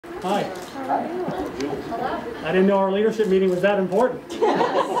Hi. I didn't know our leadership meeting was that important.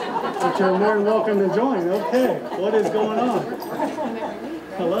 But you're more than welcome to join. Okay, what is going on?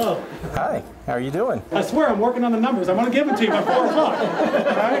 Hello. Hi, how are you doing? I swear I'm working on the numbers. I'm going to give them to you by 4 o'clock.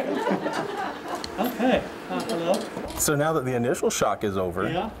 All right? Okay. Hello. So now that the initial shock is over,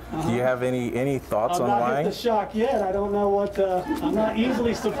 do you have any thoughts on why? I'm not hit the shock yet. I don't know what. I'm not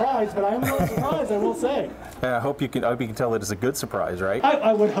easily surprised, but I am a little surprised, I will say. I hope you can tell that it's a good surprise, right?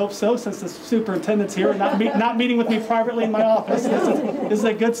 I would hope so, since the superintendent's here and not meeting with me privately in my office. This is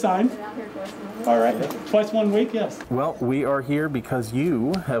a good sign. All right. Twice 1 week, yes. Well, we are here because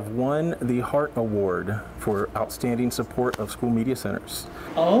you have won the Hart Award for Outstanding Support of School Media Centers.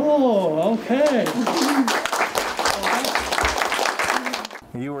 Oh, okay.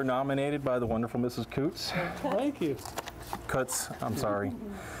 You were nominated by the wonderful Mrs. Coots. Thank you. Coots, I'm sorry.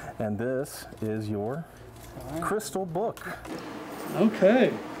 And this is your crystal book.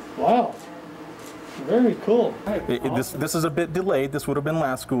 Okay. Wow. Very cool. This is a bit delayed. This would have been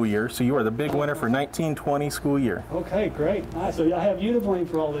last school year, so you are the big winner for 1920 school year. Okay, great. So I have you to blame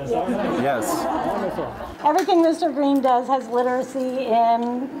for all this. All right. Yes. Wonderful. Everything Mr. Greene does has literacy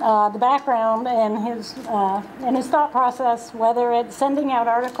in the background and his thought process, whether it's sending out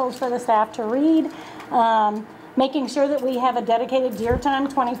articles for the staff to read, making sure that we have a dedicated dear time,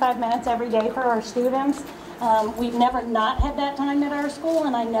 25 minutes every day for our students. We've never not had that time at our school,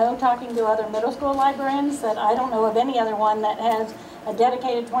 and I know, talking to other middle school librarians, that I don't know of any other one that has a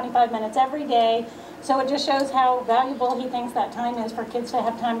dedicated 25 minutes every day. So it just shows how valuable he thinks that time is for kids to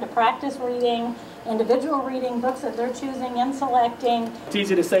have time to practice reading, individual reading, books that they're choosing and selecting. It's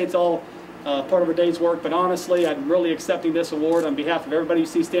easy to say it's all part of our day's work, but honestly, I'm really accepting this award on behalf of everybody you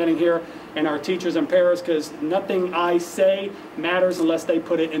see standing here and our teachers and paras, because nothing I say matters unless they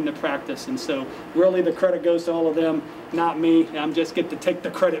put it into practice. And so really the credit goes to all of them, not me. I'm just get to take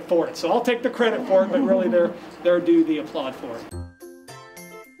the credit for it. So I'll take the credit for it, but really they're due the applaud for it.